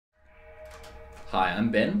Hi,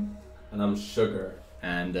 I'm Ben, And I'm Sugar.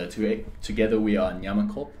 and together we are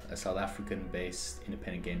Nyamacorp, a South African-based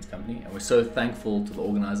independent games company, and we're so thankful to the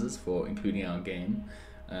organizers for including our game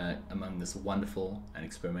among this wonderful and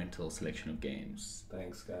experimental selection of games.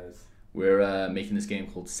 Thanks, guys. We're making this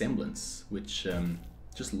game called Semblance, which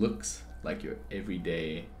just looks like your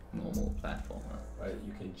everyday normal platformer. Right,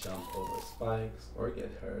 you can jump over spikes or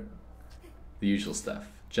get hurt. The usual stuff.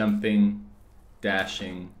 Jumping,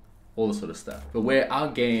 dashing, all the sort of stuff. But where our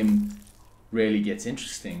game really gets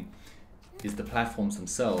interesting is the platforms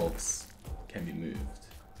themselves can be moved.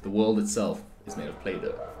 The world itself is made of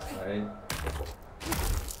Play-Doh. Right?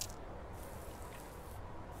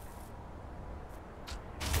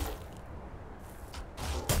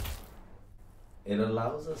 It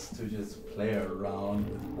allows us to just play around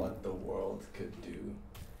with what the world could do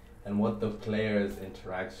and what the players'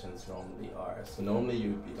 interactions normally are. So normally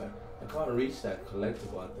you'd be like, I can't reach that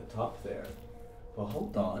collectible at the top there. But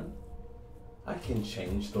hold on, I can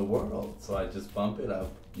change the world. So I just bump it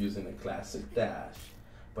up using a classic dash.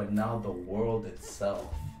 But now the world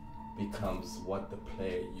itself becomes what the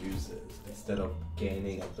player uses instead of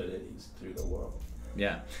gaining abilities through the world.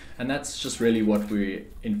 Yeah, and that's just really what we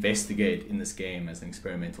investigate in this game as an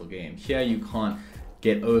experimental game. Here you can't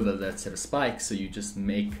get over that set of spikes, so you just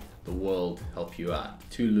make the world help you out.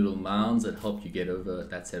 Two little mounds that help you get over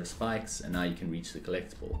that set of spikes, and now you can reach the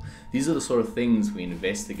collectible. These are the sort of things we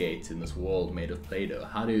investigate in this world made of Play-Doh.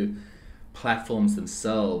 How do platforms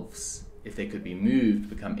themselves, if they could be moved,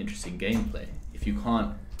 become interesting gameplay? If you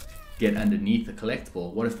can't get underneath the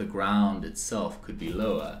collectible, what if the ground itself could be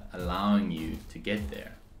lower, allowing you to get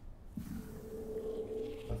there?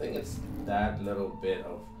 I think it's that little bit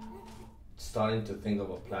of starting to think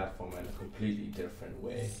of a platform in a completely different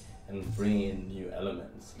way and bring in new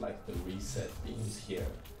elements like the reset beams here.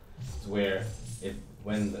 It's where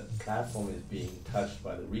when the platform is being touched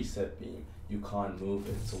by the reset beam, you can't move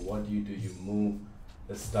it. So what do? You move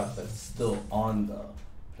the stuff that's still on the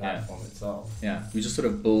platform itself. Yeah, we just sort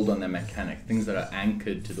of build on that mechanic. Things that are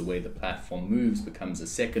anchored to the way the platform moves becomes a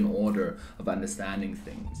second order of understanding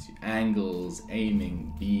things. Angles,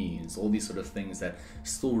 aiming, beams, all these sort of things that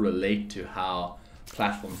still relate to how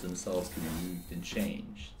platforms themselves can be moved and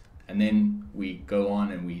changed. And then we go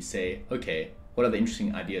on and we say, okay, what other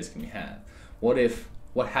interesting ideas can we have?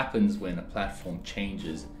 What happens when a platform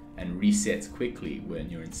changes and resets quickly when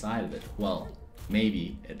you're inside of it? Well,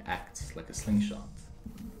 maybe it acts like a slingshot.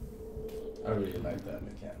 I really like that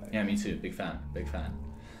mechanic. Yeah, me too. Big fan.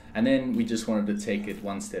 And then we just wanted to take it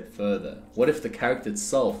one step further. What if the character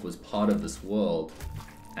itself was part of this world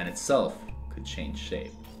and itself could change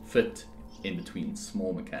shape, fit in between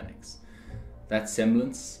small mechanics? That's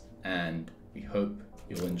Semblance, and we hope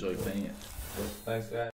you'll enjoy playing it. Thanks, guys.